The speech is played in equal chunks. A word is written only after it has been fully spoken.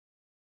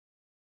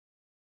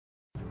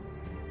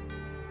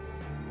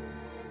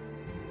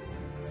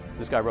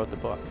This guy wrote the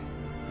book.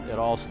 It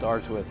all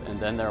starts with, and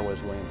then there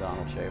was William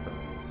Donald Schaefer.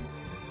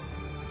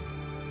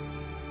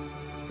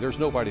 There's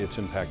nobody that's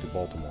impacted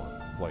Baltimore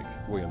like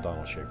William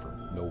Donald Schaefer.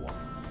 No one.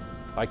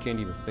 I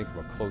can't even think of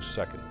a close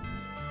second.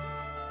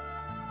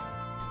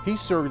 He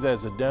served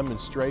as a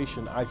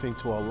demonstration, I think,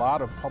 to a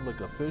lot of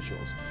public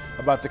officials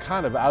about the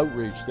kind of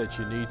outreach that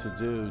you need to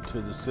do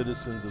to the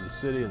citizens of the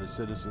city and the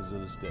citizens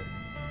of the state.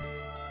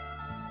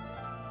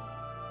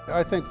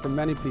 I think for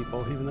many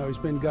people, even though he's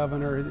been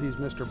governor, he's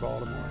Mr.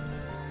 Baltimore.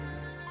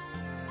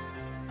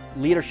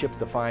 Leadership's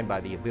defined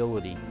by the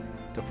ability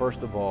to,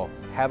 first of all,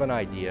 have an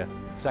idea,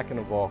 second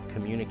of all,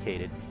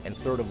 communicate it, and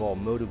third of all,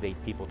 motivate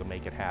people to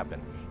make it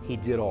happen. He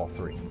did all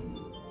three.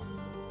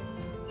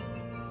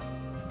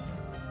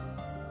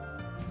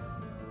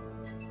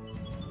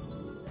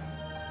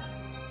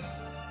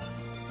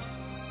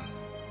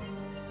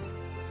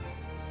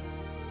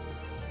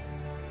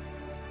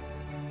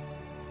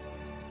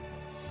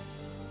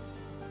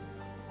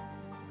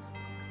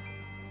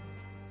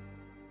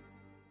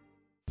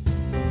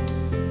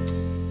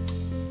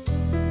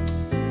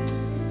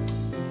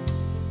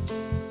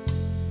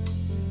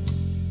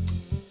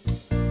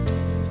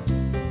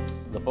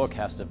 The book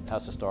has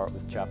to start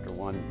with chapter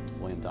 1,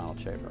 William Donald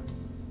Schaefer.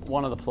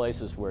 One of the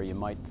places where you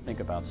might think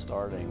about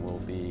starting will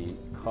be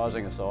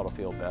causing us all to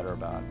feel better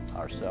about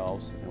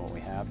ourselves and what we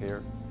have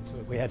here.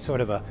 We had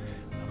sort of a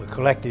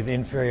collective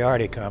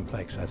inferiority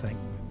complex, I think.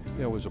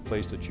 You know, it was a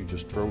place that you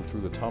just drove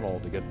through the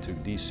tunnel to get to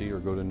D.C. or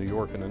go to New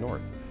York in the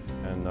north.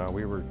 And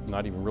we were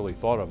not even really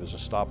thought of as a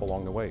stop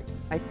along the way.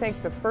 I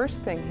think the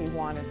first thing he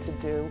wanted to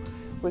do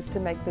was to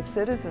make the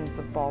citizens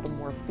of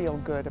Baltimore feel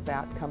good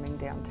about coming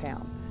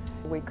downtown.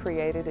 We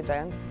created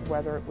events,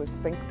 whether it was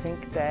Think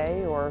Pink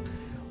Day or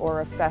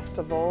a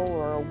festival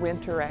or a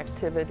winter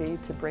activity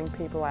to bring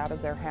people out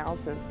of their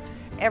houses.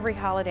 Every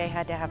holiday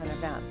had to have an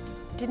event.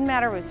 It didn't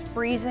matter if it was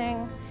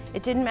freezing,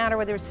 it didn't matter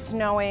whether it was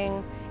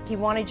snowing, he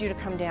wanted you to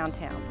come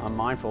downtown. I'm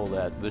mindful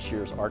that this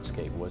year's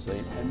Artscape was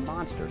a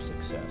monster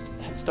success.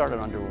 That started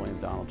under William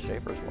Donald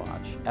Schaefer's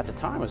watch. At the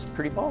time, it was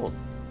pretty bold.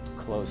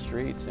 Close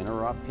streets,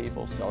 interrupt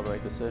people,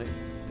 celebrate the city.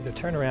 The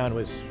turnaround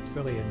was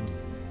really in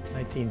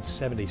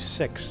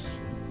 1976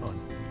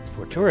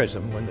 for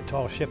tourism when the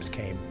tall ships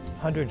came.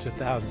 Hundreds of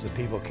thousands of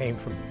people came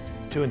from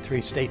 2 and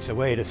 3 states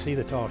away to see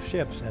the tall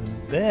ships, and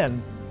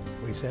then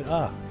we said,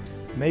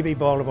 maybe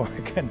Baltimore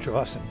can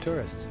draw some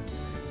tourists.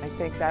 I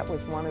think that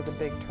was one of the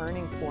big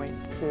turning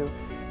points to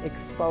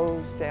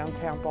expose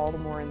downtown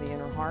Baltimore and the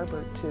Inner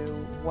Harbor to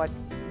what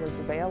was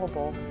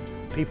available.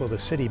 People, the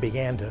city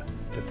began to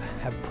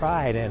have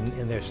pride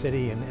in their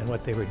city and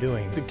what they were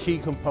doing. The key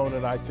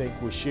component, I think,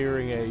 was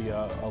sharing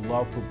a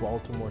love for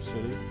Baltimore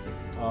City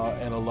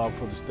and a love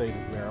for the state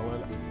of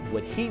Maryland.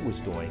 What he was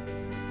doing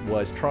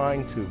was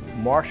trying to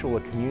marshal a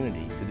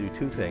community to do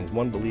two things.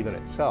 One, believe in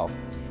itself,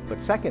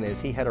 but second is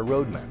he had a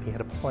roadmap, he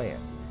had a plan,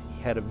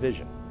 he had a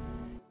vision.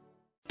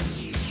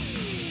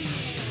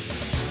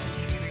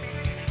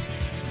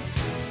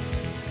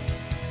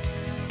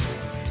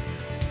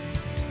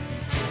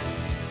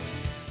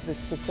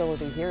 This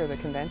facility here, the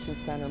convention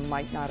center,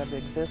 might not have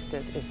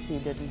existed if he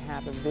didn't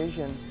have a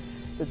vision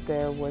that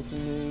there was a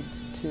need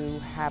to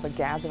have a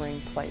gathering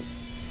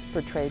place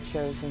for trade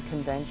shows and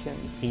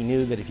conventions. He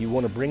knew that if you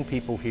want to bring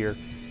people here,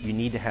 you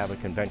need to have a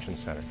convention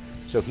center.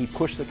 So he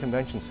pushed the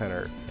convention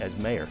center as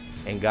mayor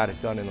and got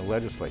it done in the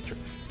legislature.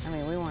 I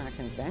mean, we weren't a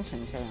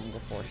convention town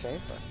before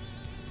Schaefer.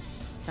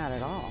 Not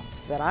at all,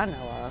 that I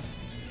know of.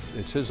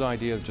 It's his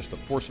idea, just the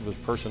force of his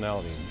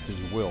personality and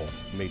his will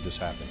made this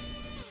happen.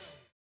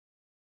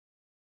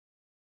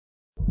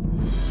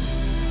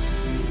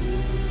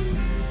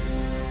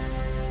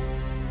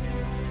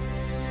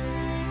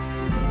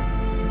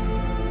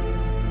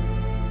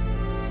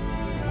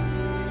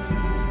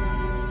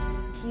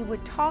 He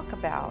would talk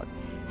about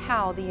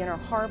how the Inner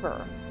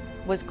Harbor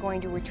was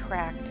going to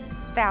attract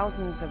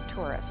thousands of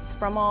tourists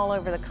from all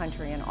over the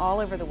country and all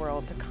over the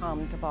world to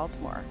come to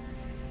Baltimore.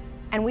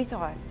 And we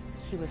thought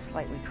he was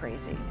slightly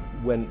crazy.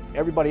 When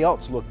everybody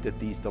else looked at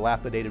these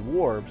dilapidated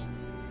wharves,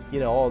 you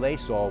know, all they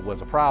saw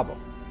was a problem.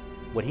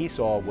 What he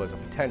saw was a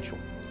potential.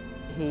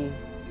 He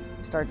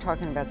started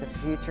talking about the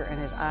future and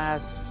his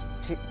eyes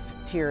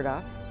teared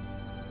up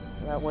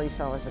about what he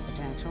saw as a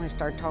potential. He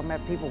started talking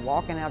about people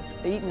walking out,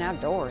 eating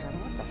outdoors. I mean,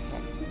 what the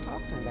heck is he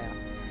talking about?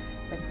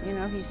 But, you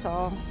know, he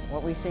saw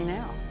what we see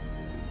now.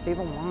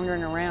 People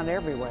wandering around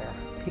everywhere.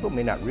 People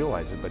may not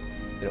realize it, but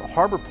you know,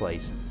 Harbor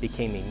Place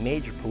became a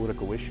major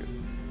political issue.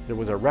 There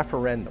was a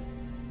referendum.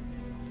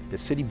 The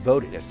city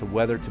voted as to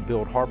whether to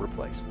build Harbor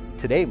Place.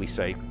 Today we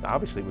say,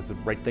 obviously, it was the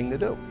right thing to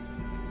do.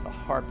 The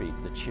heartbeat,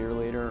 the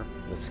cheerleader,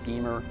 the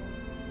schemer,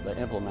 the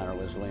implementer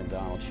was William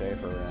Donald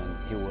Schaefer, and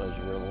he was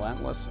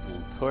relentless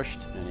and pushed,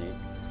 and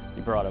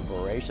he brought a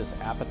voracious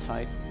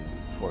appetite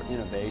for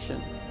innovation.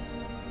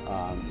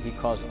 He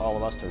caused all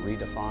of us to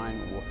redefine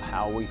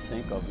how we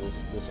think of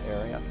this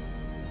area.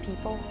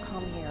 People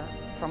come here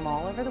from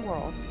all over the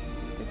world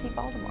to see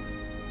Baltimore.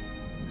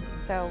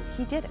 So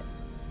he did it.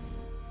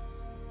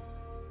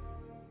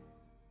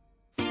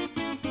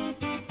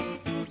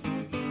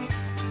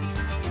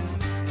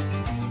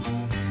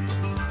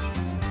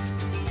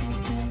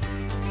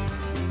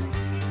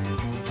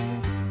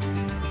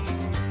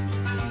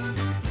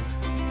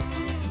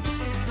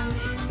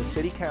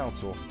 city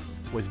council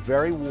was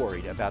very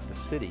worried about the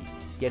city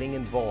getting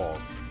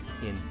involved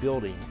in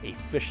building a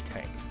fish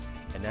tank,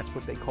 and that's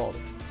what they called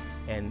it.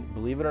 And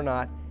believe it or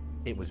not,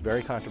 it was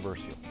very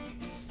controversial.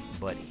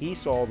 But he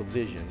saw the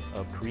vision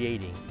of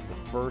creating the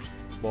first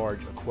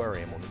large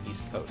aquarium on the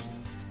East Coast.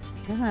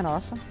 Isn't that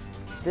awesome?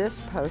 This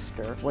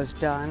poster was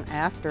done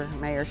after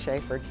Mayor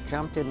Schaefer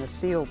jumped in the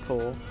seal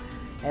pool,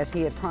 as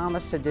he had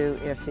promised to do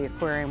if the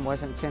aquarium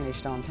wasn't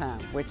finished on time,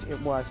 which it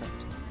wasn't.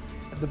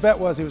 The bet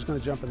was he was going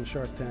to jump in the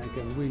shark tank,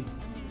 and we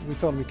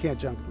told him we can't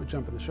jump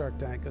in the shark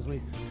tank because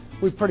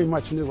we pretty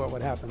much knew what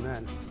would happen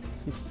then.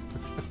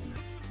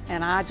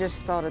 And I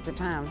just thought at the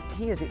time,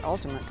 he is the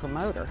ultimate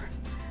promoter.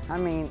 I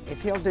mean,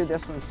 if he'll do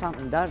this when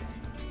something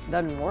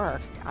doesn't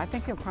work, I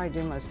think he'll probably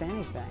do most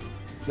anything.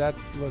 That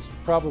was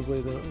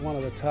probably one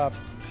of the top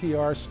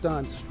PR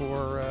stunts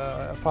for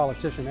a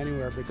politician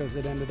anywhere, because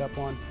it ended up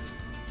on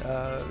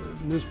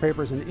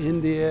newspapers in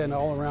India and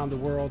all around the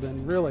world,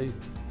 and really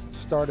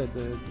started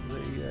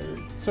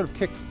sort of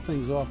kicked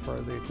things off for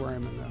the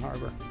aquarium in the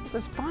harbor. It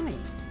was funny.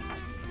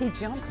 He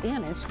jumped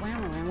in and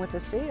swam around with the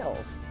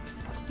seals.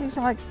 He's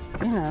like,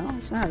 you know,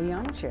 he's not a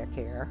young chick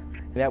here.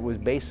 That was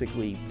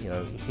basically, you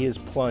know, his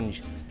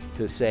plunge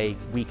to say,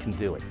 we can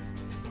do it.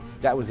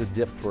 That was a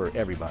dip for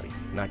everybody,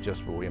 not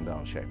just for William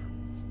Donald Schaefer.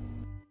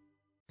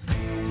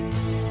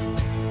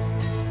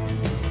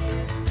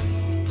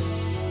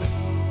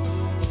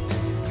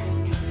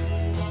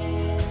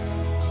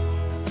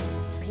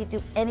 He'd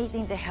do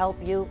anything to help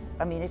you.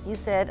 I mean, if you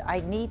said,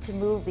 I need to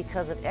move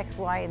because of X,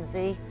 Y, and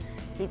Z,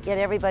 he'd get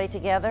everybody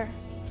together.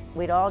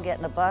 We'd all get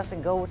in the bus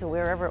and go to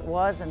wherever it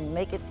was and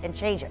make it and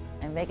change it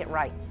and make it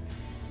right.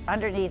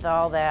 Underneath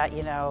all that,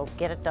 you know,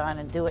 get it done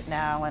and do it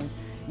now and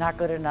not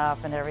good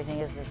enough and everything,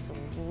 is this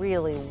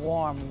really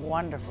warm,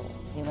 wonderful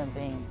human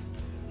being.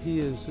 He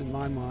is, in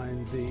my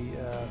mind,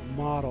 the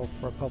model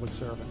for a public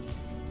servant,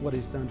 what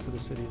he's done for the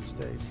city and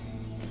state.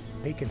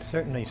 He can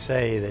certainly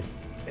say that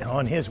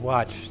on his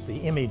watch, the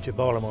image of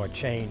Baltimore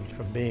changed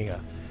from being a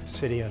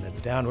city on a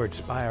downward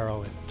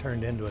spiral. It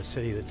turned into a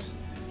city that's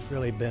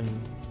really been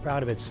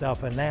proud of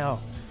itself, and now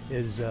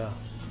is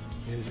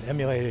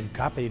emulated and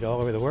copied all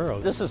over the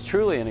world. This is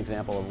truly an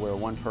example of where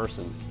one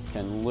person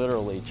can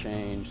literally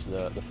change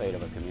the fate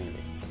of a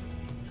community.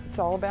 It's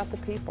all about the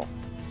people,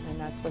 and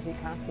that's what he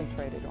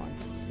concentrated on.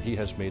 He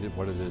has made it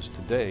what it is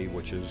today,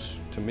 which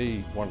is, to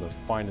me, one of the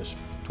finest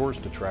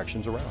tourist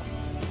attractions around.